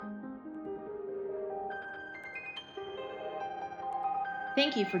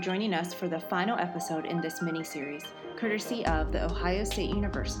Thank you for joining us for the final episode in this mini-series, courtesy of the Ohio State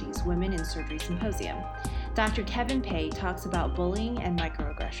University's Women in Surgery Symposium. Dr. Kevin Pei talks about bullying and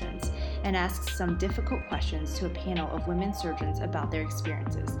microaggressions and asks some difficult questions to a panel of women surgeons about their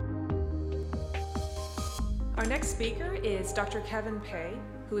experiences. Our next speaker is Dr. Kevin Pei,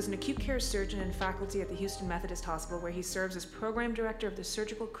 who is an acute care surgeon and faculty at the Houston Methodist Hospital, where he serves as program director of the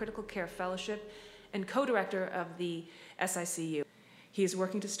Surgical Critical Care Fellowship and co-director of the SICU. He is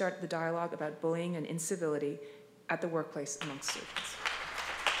working to start the dialogue about bullying and incivility at the workplace amongst surgeons.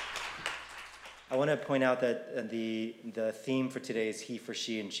 I want to point out that the theme for today is he for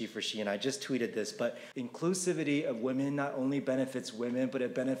she and she for she, and I just tweeted this, but inclusivity of women not only benefits women, but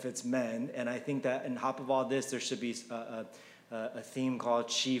it benefits men, and I think that on top of all this, there should be a theme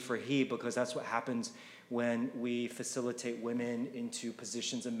called she for he, because that's what happens when we facilitate women into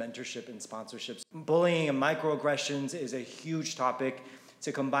positions of mentorship and sponsorships. Bullying and microaggressions is a huge topic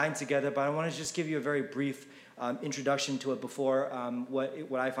to combine together, but I want to just give you a very brief introduction to it before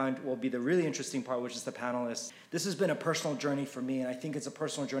what I find will be the really interesting part, which is the panelists. This has been a personal journey for me, and I think it's a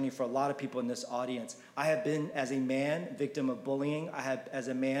personal journey for a lot of people in this audience. I have been, as a man, victim of bullying. I have, as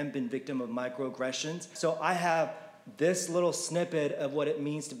a man, been victim of microaggressions. So I have this little snippet of what it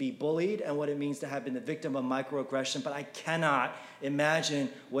means to be bullied and what it means to have been the victim of microaggression, but I cannot imagine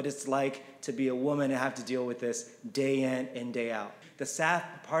what it's like to be a woman and have to deal with this day in and day out. The sad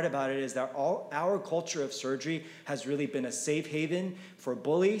part about it is that our culture of surgery has really been a safe haven for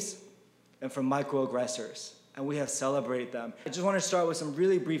bullies and for microaggressors, and we have celebrated them. I just want to start with some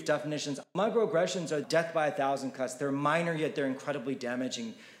really brief definitions. Microaggressions are death by 1,000 cuts. They're minor, yet they're incredibly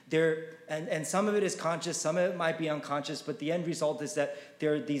damaging. And some of it is conscious, some of it might be unconscious, but the end result is that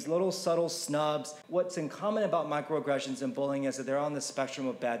there are these little subtle snubs. What's in common about microaggressions and bullying is that they're on the spectrum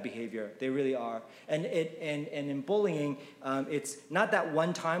of bad behavior. They really are. And in bullying, it's not that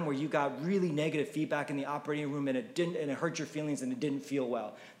one time where you got really negative feedback in the operating room and it hurt your feelings and it didn't feel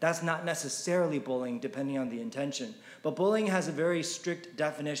well. That's not necessarily bullying, depending on the intention. But bullying has a very strict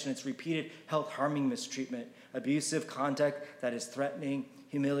definition. It's repeated health-harming mistreatment, abusive conduct that is threatening,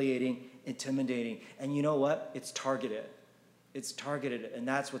 humiliating, intimidating. And you know what? It's targeted. It's targeted, and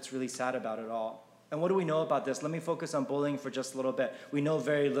that's what's really sad about it all. And what do we know about this? Let me focus on bullying for just a little bit. We know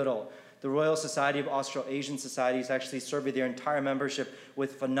very little. The Royal Society of Australasian Societies actually surveyed their entire membership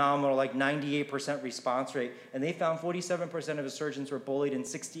with phenomenal, like 98% response rate, and they found 47% of the surgeons were bullied and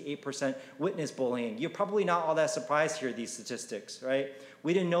 68% witnessed bullying. You're probably not all that surprised to hear these statistics, right?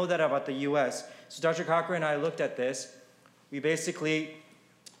 We didn't know that about the US. So Dr. Cochran and I looked at this. We basically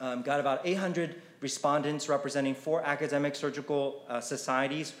got about 800 respondents representing 4 academic surgical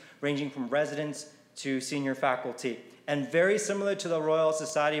societies, ranging from residents to senior faculty. And very similar to the Royal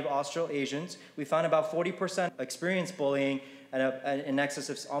Society of Australasians, we found about 40% experience bullying and in excess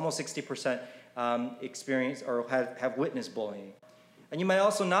of almost 60% experience or have witnessed bullying. And you might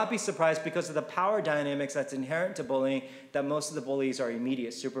also not be surprised because of the power dynamics that's inherent to bullying that most of the bullies are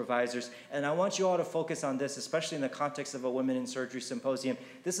immediate supervisors. And I want you all to focus on this, especially in the context of a Women in Surgery Symposium.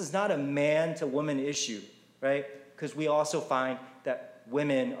 This is not a man-to-woman issue, right? Because we also find that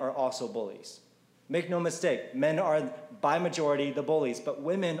women are also bullies. Make no mistake, men are by majority the bullies, but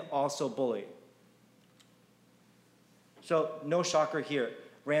women also bully. So no shocker here.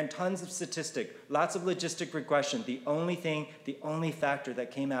 Ran tons of statistics, lots of logistic regression. The only factor that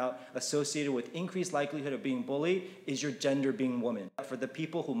came out associated with increased likelihood of being bullied is your gender being woman. For the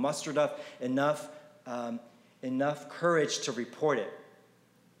people who mustered up enough courage to report it,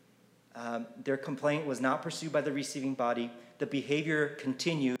 their complaint was not pursued by the receiving body. The behavior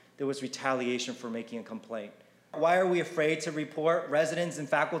continued. There was retaliation for making a complaint. Why are we afraid to report, residents and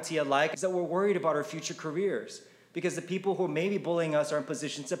faculty alike? Is that we're worried about our future careers. Because the people who may be bullying us are in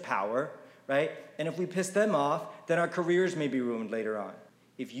positions of power, right? And if we piss them off, then our careers may be ruined later on.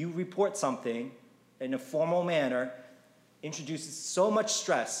 If you report something in a formal manner, introduces so much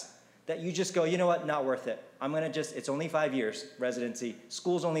stress that you just go, you know what, not worth it. It's only 5 years residency.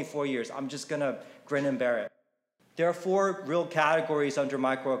 School's only 4 years. I'm just gonna grin and bear it. There are 4 real categories under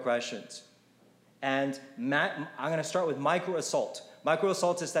microaggressions. And I'm gonna start with microassault.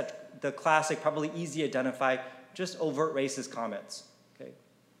 Microassault is the classic, probably easy to identify, just overt racist comments, okay?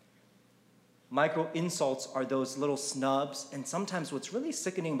 Micro-insults are those little snubs, and sometimes what's really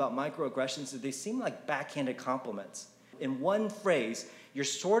sickening about microaggressions is they seem like backhanded compliments. In one phrase, you're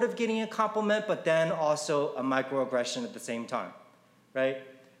sort of getting a compliment, but then also a microaggression at the same time, right?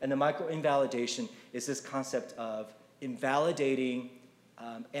 And the micro-invalidation is this concept of invalidating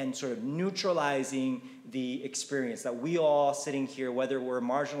and sort of neutralizing the experience that we all sitting here, whether we're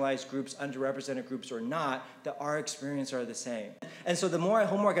marginalized groups, underrepresented groups or not, that our experience are the same. And so the more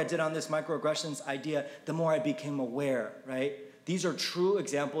homework I did on this microaggressions idea, the more I became aware, right? These are true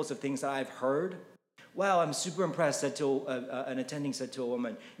examples of things that I've heard. Wow, I'm super impressed, said to an attending said to a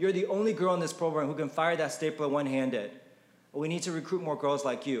woman, "You're the only girl in this program who can fire that stapler one-handed. We need to recruit more girls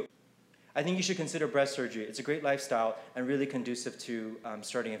like you." I think you should consider breast surgery. It's a great lifestyle and really conducive to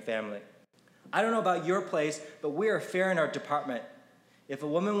starting a family. I don't know about your place, but we are fair in our department. If a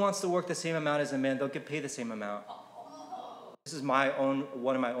woman wants to work the same amount as a man, they'll get paid the same amount. This is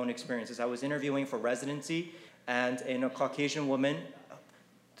one of my own experiences. I was interviewing for residency, and a Caucasian woman,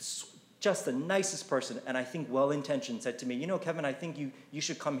 just the nicest person, and I think well-intentioned, said to me, "You know, Kevin, I think you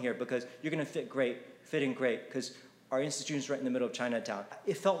should come here because you're going to fit in great, because our institution's right in the middle of Chinatown."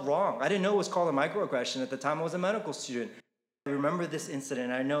 It felt wrong. I didn't know it was called a microaggression. At the time, I was a medical student. I remember this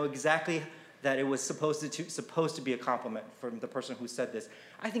incident, and I know exactly that it was supposed to be a compliment from the person who said this.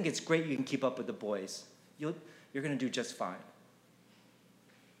 "I think it's great you can keep up with the boys. You're going to do just fine."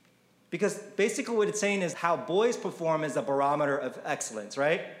 Because basically what it's saying is how boys perform is a barometer of excellence,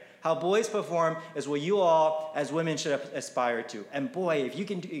 right? How boys perform is what you all as women should aspire to. And boy, if you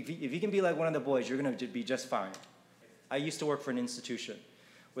can be like one of the boys, you're going to be just fine. I used to work for an institution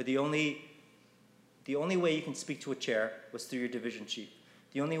where the only way you can speak to a chair was through your division chief.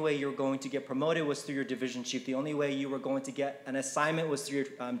 The only way you were going to get promoted was through your division chief. The only way you were going to get an assignment was through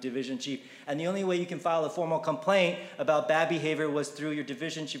your division chief. And the only way you can file a formal complaint about bad behavior was through your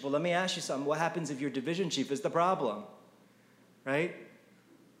division chief. Well, let me ask you something. What happens if your division chief is the problem? Right?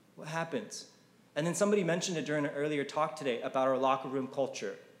 What happens? And then somebody mentioned it during an earlier talk today about our locker room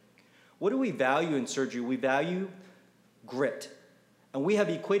culture. What do we value in surgery? We value grit. And we have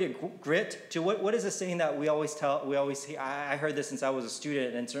equated grit to what is a saying that we always say, I heard this since I was a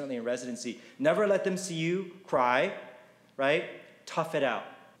student and certainly in residency. Never let them see you cry, right? Tough it out.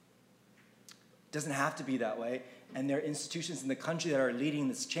 It doesn't have to be that way. And there are institutions in the country that are leading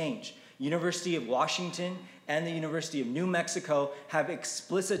this change. University of Washington and the University of New Mexico have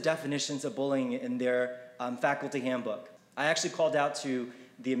explicit definitions of bullying in their faculty handbook. I actually called out to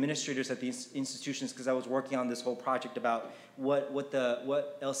the administrators at these institutions because I was working on this whole project about what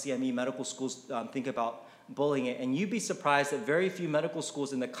LCME medical schools think about bullying. And you'd be surprised that very few medical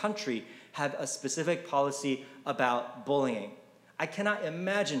schools in the country have a specific policy about bullying. I cannot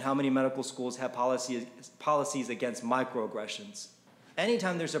imagine how many medical schools have policies against microaggressions.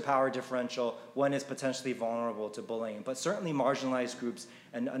 Anytime there's a power differential, one is potentially vulnerable to bullying, but certainly marginalized groups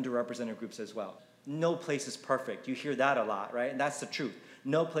and underrepresented groups as well. No place is perfect. You hear that a lot, right? And that's the truth.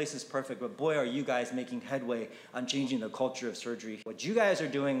 No place is perfect, but boy, are you guys making headway on changing the culture of surgery. What you guys are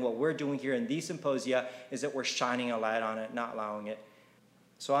doing, what we're doing here in these symposia, is that we're shining a light on it, not allowing it.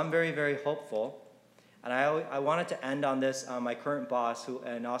 So I'm very, very hopeful. And I wanted to end on this. My current boss,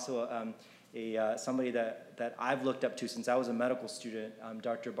 and also somebody that I've looked up to since I was a medical student,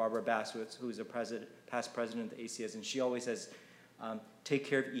 Dr. Barbara Bass, who's a past president of the ACS, and she always says, take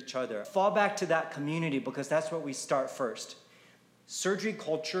care of each other. Fall back to that community because that's where we start first. Surgery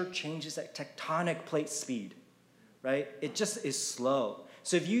culture changes at tectonic plate speed, right? It just is slow.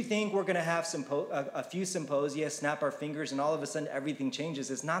 So if you think we're going to have a few symposia, snap our fingers, and all of a sudden everything changes,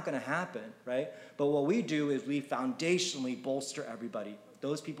 it's not going to happen, right? But what we do is we foundationally bolster everybody.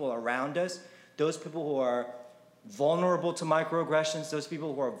 Those people around us, those people who are vulnerable to microaggressions, those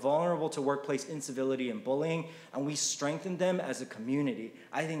people who are vulnerable to workplace incivility and bullying, and we strengthen them as a community.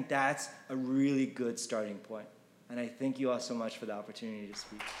 I think that's a really good starting point. And I thank you all so much for the opportunity to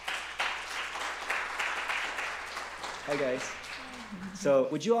speak. Hi, guys. So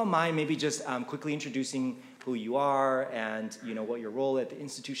would you all mind maybe just quickly introducing who you are and what your role at the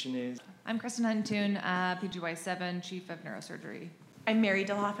institution is? I'm Kristen Huntoon, PGY7, Chief of Neurosurgery. I'm Mary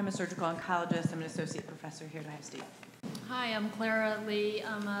Dilhoff. I'm a surgical oncologist. I'm an associate professor here at Ohio State. Hi, I'm Clara Lee.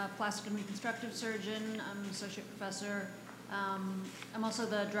 I'm a plastic and reconstructive surgeon. I'm an associate professor. I'm also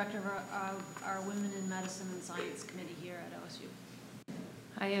the director of our Women in Medicine and Science Committee here at OSU.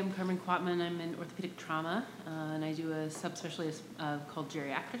 Hi, I'm Carmen Quatman. I'm in orthopedic trauma, and I do a subspecialty called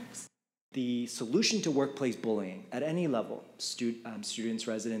geriatrics. The solution to workplace bullying at any level, students,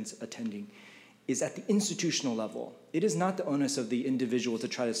 residents, attending, is at the institutional level. It is not the onus of the individual to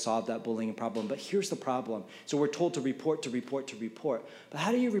try to solve that bullying problem, but here's the problem. So we're told to report. But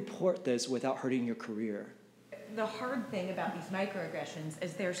how do you report this without hurting your career? The hard thing about these microaggressions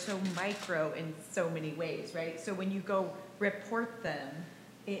is they're so micro in so many ways, right? So when you go report them,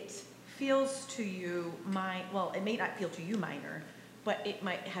 it feels to you, it may not feel to you minor, but it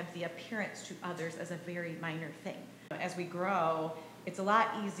might have the appearance to others as a very minor thing. As we grow it's a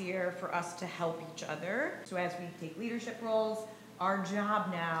lot easier for us to help each other. So as we take leadership roles, our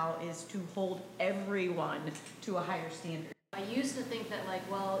job now is to hold everyone to a higher standard. I used to think that like,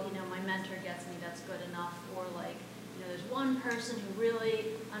 well, you know, my mentor gets me, that's good enough, or like, you know, there's one person who really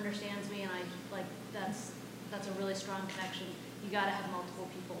understands me and I like, that's a really strong connection. You gotta have multiple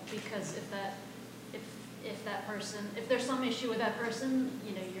people, because if that person, if there's some issue with that person,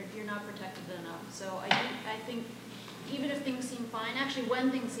 you know, you're not protected enough. So I think even if things seem fine, actually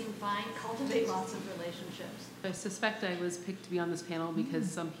when things seem fine, cultivate lots of relationships. I suspect I was picked to be on this panel because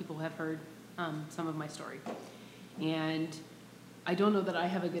some people have heard some of my story. And I don't know that I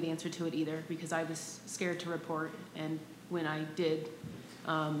have a good answer to it either, because I was scared to report, and when I did,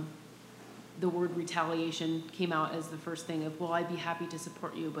 the word retaliation came out as the first thing of, well, I'd be happy to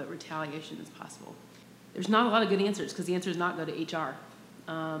support you, but retaliation is possible. There's not a lot of good answers, because the answer is not go to HR.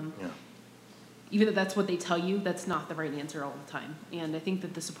 Even if that's what they tell you, that's not the right answer all the time. And I think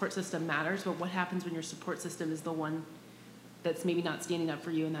that the support system matters, but what happens when your support system is the one that's maybe not standing up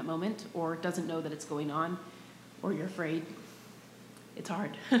for you in that moment, or doesn't know that it's going on, or you're afraid? It's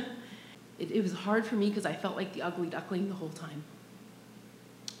hard. It was hard for me because I felt like the ugly duckling the whole time.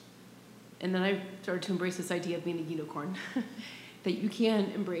 And then I started to embrace this idea of being a unicorn, that you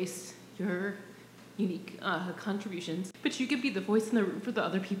can embrace your unique contributions, but you can be the voice in the room for the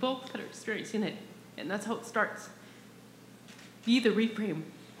other people that are experiencing it. And that's how it starts. Be the reframe.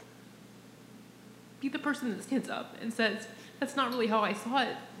 Be the person that stands up and says, that's not really how I saw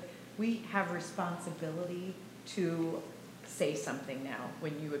it. We have responsibility to say something now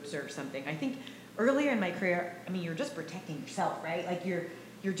when you observe something. I think earlier in my career, I mean, you're just protecting yourself, right? Like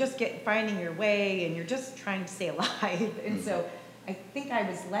you're just finding your way and you're just trying to stay alive. And so I think I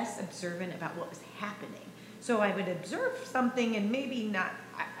was less observant about what was happening. So I would observe something and maybe not,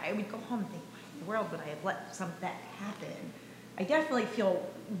 I would go home and think, why in the world would I have let that happen? I definitely feel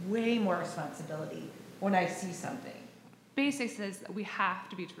way more responsibility when I see something. Basics is that we have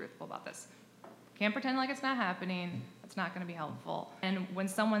to be truthful about this. Can't pretend like it's not happening. It's not going to be helpful. And when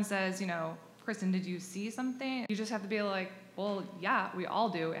someone says, you know, Kristen, did you see something? You just have to be like, well, yeah, we all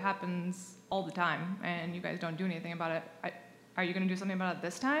do. It happens all the time, and you guys don't do anything about it. Are you going to do something about it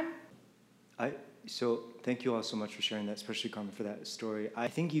this time? So thank you all so much for sharing that, especially Carmen, for that story. I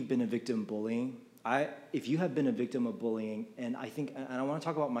think you've been a victim of bullying. If you have been a victim of bullying, and I want to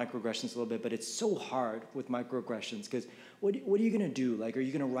talk about microaggressions a little bit, but it's so hard with microaggressions because what are you going to do? Like, are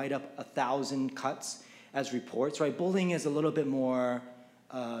you going to write up 1,000 cuts as reports, right? Bullying is a little bit more,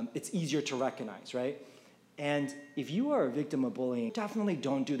 it's easier to recognize, right? And if you are a victim of bullying, definitely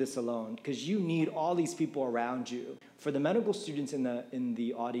don't do this alone because you need all these people around you. For the medical students in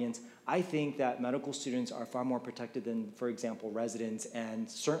the audience, I think that medical students are far more protected than, for example, residents and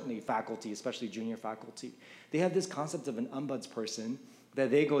certainly faculty, especially junior faculty. They have this concept of an ombudsperson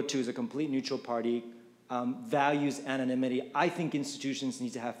that they go to as a complete neutral party, values anonymity. I think institutions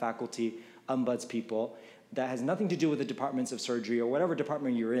need to have faculty ombudspeople. That has nothing to do with the departments of surgery or whatever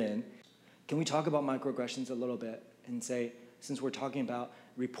department you're in. Can we talk about microaggressions a little bit and say, since we're talking about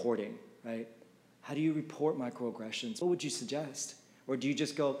reporting, right? How do you report microaggressions? What would you suggest? Or do you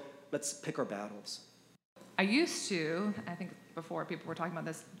just go, let's pick our battles? I used to, I think before people were talking about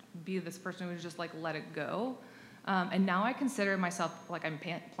this, be this person who would just like let it go. And now I consider myself like I'm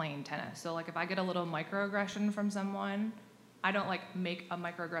playing tennis. So like if I get a little microaggression from someone, I don't like make a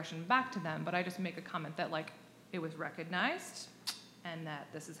microaggression back to them, but I just make a comment that like it was recognized and that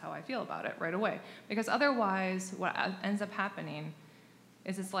this is how I feel about it right away. Because otherwise what ends up happening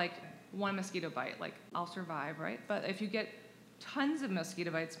is it's like one mosquito bite, like I'll survive, right? But if you get tons of mosquito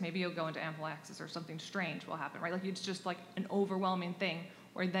bites, maybe you'll go into anaphylaxis or something strange will happen, right? Like it's just like an overwhelming thing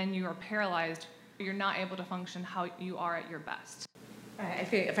where then you are paralyzed, you're not able to function how you are at your best. I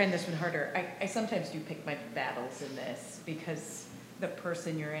find this one harder. I sometimes do pick my battles in this because the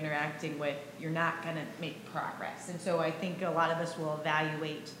person you're interacting with, you're not going to make progress. And so I think a lot of us will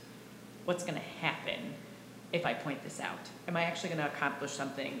evaluate what's going to happen if I point this out. Am I actually going to accomplish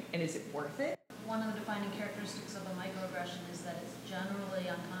something, and is it worth it? One of the defining characteristics of a microaggression is that it's generally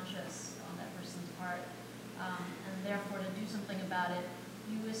unconscious on that person's part, and therefore to do something about it,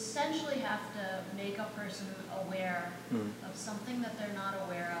 you essentially have to make a person aware of something that they're not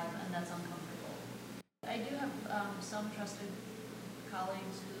aware of, and that's uncomfortable. I do have some trusted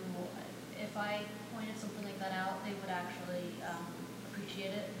colleagues who, if I pointed something like that out, they would actually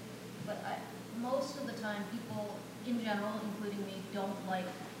appreciate it. But most of the time, people in general, including me, don't like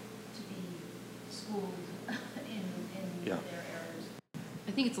to be schooled in their errors.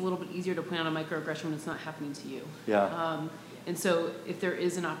 I think it's a little bit easier to point out a microaggression when it's not happening to you. Yeah. And so if there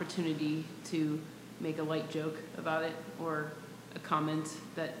is an opportunity to make a light joke about it or a comment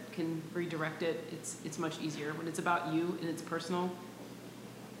that can redirect it, it's much easier. When it's about you and it's personal,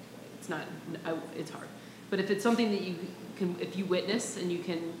 it's hard. But if it's something that if you witness and you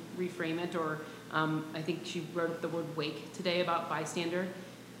can reframe it, or I think she wrote up the word wake today about bystander.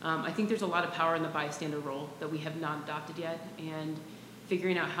 I think there's a lot of power in the bystander role that we have not adopted yet, and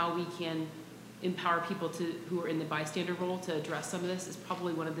figuring out how we can empower people who are in the bystander role to address some of this is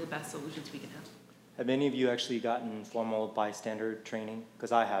probably one of the best solutions we can have. Have any of you actually gotten formal bystander training?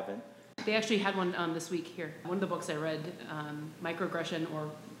 Because I haven't. They actually had one this week here. One of the books I read, Microaggression or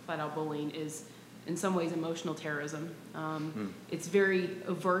Flat Out Bullying, is in some ways emotional terrorism. It's very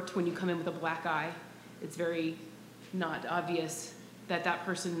overt when you come in with a black eye. It's very not obvious that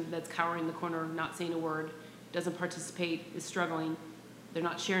person that's cowering in the corner, not saying a word, doesn't participate, is struggling. They're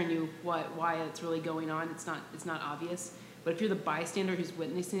not sharing you why it's really going on. It's not obvious. But if you're the bystander who's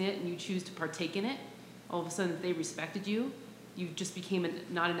witnessing it and you choose to partake in it, all of a sudden if they respected you, you just became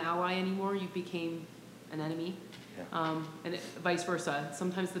not an ally anymore. You became an enemy. Yeah. Vice versa.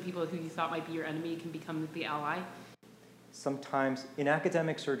 Sometimes the people who you thought might be your enemy can become the ally. Sometimes in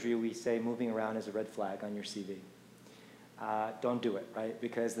academic surgery, we say moving around is a red flag on your CV. Don't do it, right?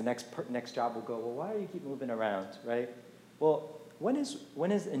 Because the next job will go, well, why do you keep moving around, right? Well, when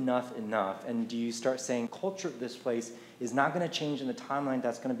is enough enough? And do you start saying culture of this place is not going to change in the timeline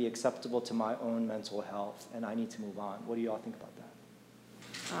that's going to be acceptable to my own mental health, and I need to move on? What do you all think about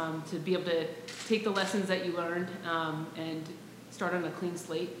that? To be able to take the lessons that you learned and start on a clean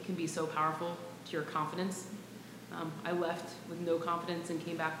slate can be so powerful to your confidence. I left with no confidence and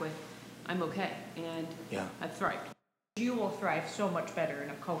came back with, I'm okay, and I've thrived. You will thrive so much better in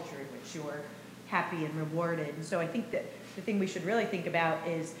a culture in which you're happy and rewarded. And so I think that the thing we should really think about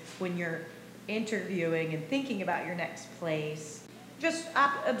is when you're interviewing and thinking about your next place, just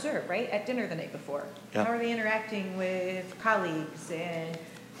observe, right, at dinner the night before. Yeah. How are they interacting with colleagues? And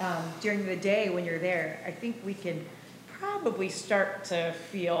during the day when you're there, I think we can probably start to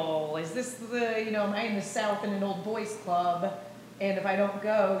feel, is this am I in the South in an old boys club? And if I don't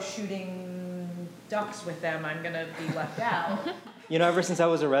go shooting ducks with them, I'm going to be left out. Ever since I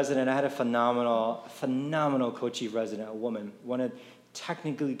was a resident, I had a phenomenal co-chief resident, a woman, one of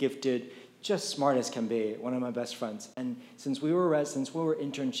technically gifted, just smart as can be, one of my best friends. And since we were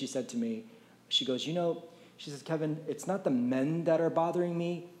interns, she said to me, she goes, she says, Kevin, it's not the men that are bothering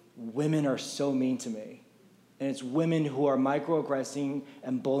me, women are so mean to me. And it's women who are microaggressing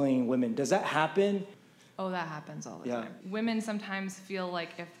and bullying women. Does that happen? Oh, that happens all the time. Women sometimes feel like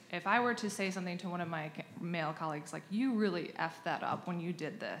if I were to say something to one of my male colleagues, like, you really effed that up when you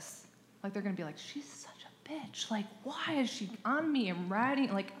did this, like, they're going to be like, she's such a bitch. Like, why is she on me and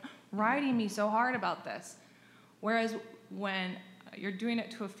riding me so hard about this? Whereas when you're doing it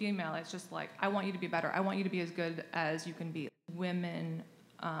to a female, it's just like, I want you to be better. I want you to be as good as you can be. Women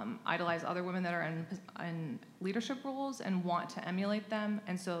idolize other women that are in leadership roles and want to emulate them,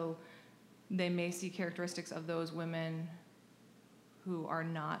 and so they may see characteristics of those women who are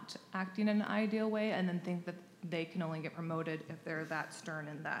not acting in an ideal way and then think that they can only get promoted if they're that stern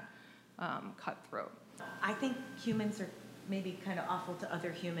and that cutthroat. I think humans are maybe kind of awful to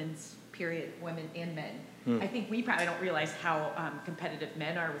other humans, period, women and men. I think we probably don't realize how competitive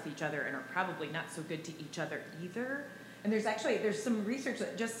men are with each other and are probably not so good to each other either. And there's some research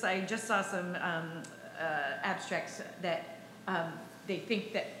that I just saw some abstracts that they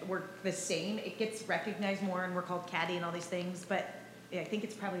think that we're the same. It gets recognized more, and we're called catty and all these things. But I think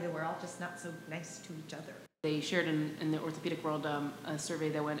it's probably that we're all just not so nice to each other. They shared in the orthopedic world a survey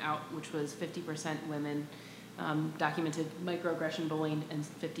that went out, which was 50% women documented microaggression bullying and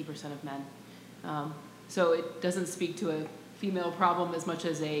 50% of men. So it doesn't speak to a female problem as much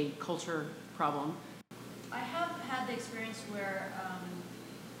as a culture problem. I have had the experience where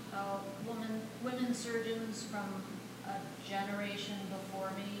women surgeons from a generation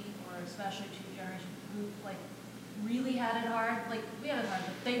before me, or especially 2 generations, who really had it hard. We had it hard,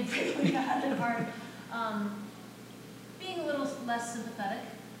 but they really had it hard. Being a little less sympathetic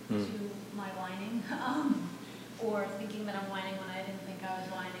to my whining, or thinking that I'm whining when I didn't think I was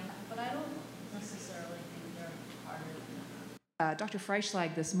whining. But I don't necessarily think they're harder than that. Dr.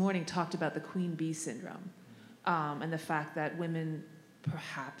 Freischlag this morning talked about the queen bee syndrome, and the fact that women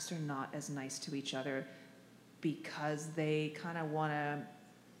perhaps are not as nice to each other because they kind of want to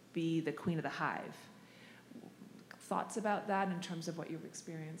be the queen of the hive. Thoughts about that in terms of what you've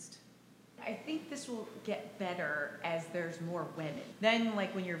experienced? I think this will get better as there's more women. Then,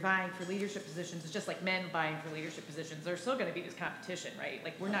 when you're vying for leadership positions, it's just like men vying for leadership positions. There's still going to be this competition, right?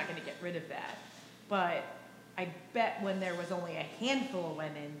 We're not going to get rid of that. But I bet when there was only a handful of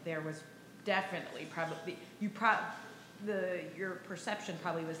women, there was definitely your perception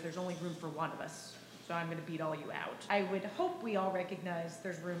probably was there's only room for one of us, so I'm gonna beat all you out. I would hope we all recognize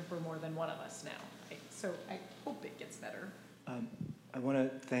there's room for more than one of us now. So I hope it gets better. I want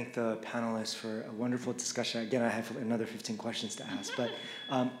to thank the panelists for a wonderful discussion. Again, I have another 15 questions to ask, but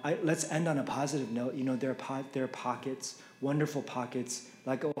let's end on a positive note. You know, there are pockets, wonderful pockets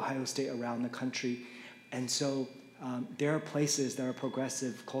like Ohio State around the country, and so there are places that are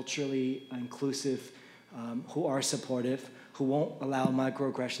progressive, culturally inclusive, who are supportive, who won't allow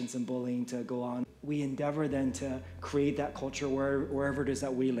microaggressions and bullying to go on. We endeavor then to create that culture wherever it is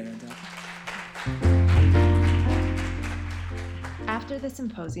that we land at. After the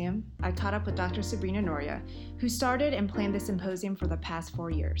symposium, I caught up with Dr. Sabrina Noria, who started and planned the symposium for the past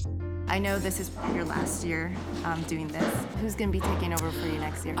 4 years. I know this is your last year doing this. Who's going to be taking over for you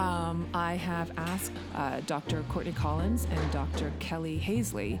next year? I have asked Dr. Courtney Collins and Dr. Kelly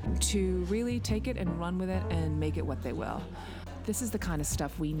Hazley to really take it and run with it and make it what they will. This is the kind of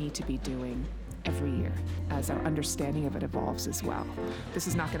stuff we need to be doing every year as our understanding of it evolves as well. This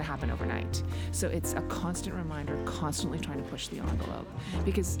is not going to happen overnight. So it's a constant reminder, constantly trying to push the envelope,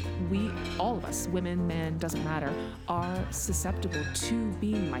 because we, all of us, women, men, doesn't matter, are susceptible to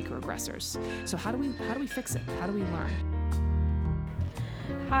being microaggressors. So how do we fix it? How do we learn?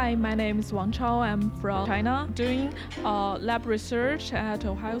 Hi, my name is Wang Chao. I'm from China, doing lab research at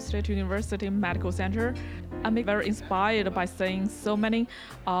Ohio State University Medical Center. I'm very inspired by seeing so many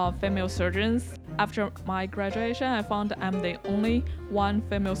female surgeons. After my graduation, I found I'm the only one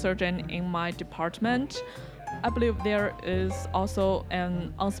female surgeon in my department. I believe there is also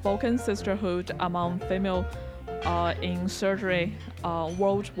an unspoken sisterhood among female in surgery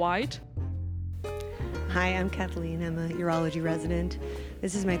worldwide. Hi, I'm Kathleen. I'm a urology resident.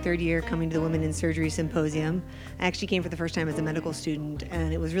 This is my third year coming to the Women in Surgery Symposium. I actually came for the first time as a medical student,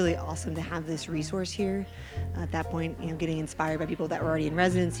 and it was really awesome to have this resource here. At that point, getting inspired by people that were already in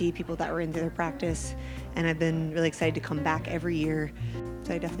residency, people that were into their practice, and I've been really excited to come back every year,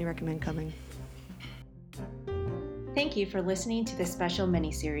 so I definitely recommend coming. Thank you for listening to this special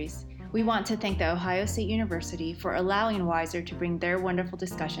mini-series. We want to thank the Ohio State University for allowing Wiser to bring their wonderful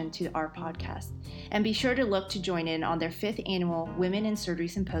discussion to our podcast. And be sure to look to join in on their 5th annual Women in Surgery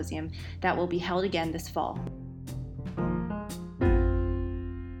Symposium that will be held again this fall.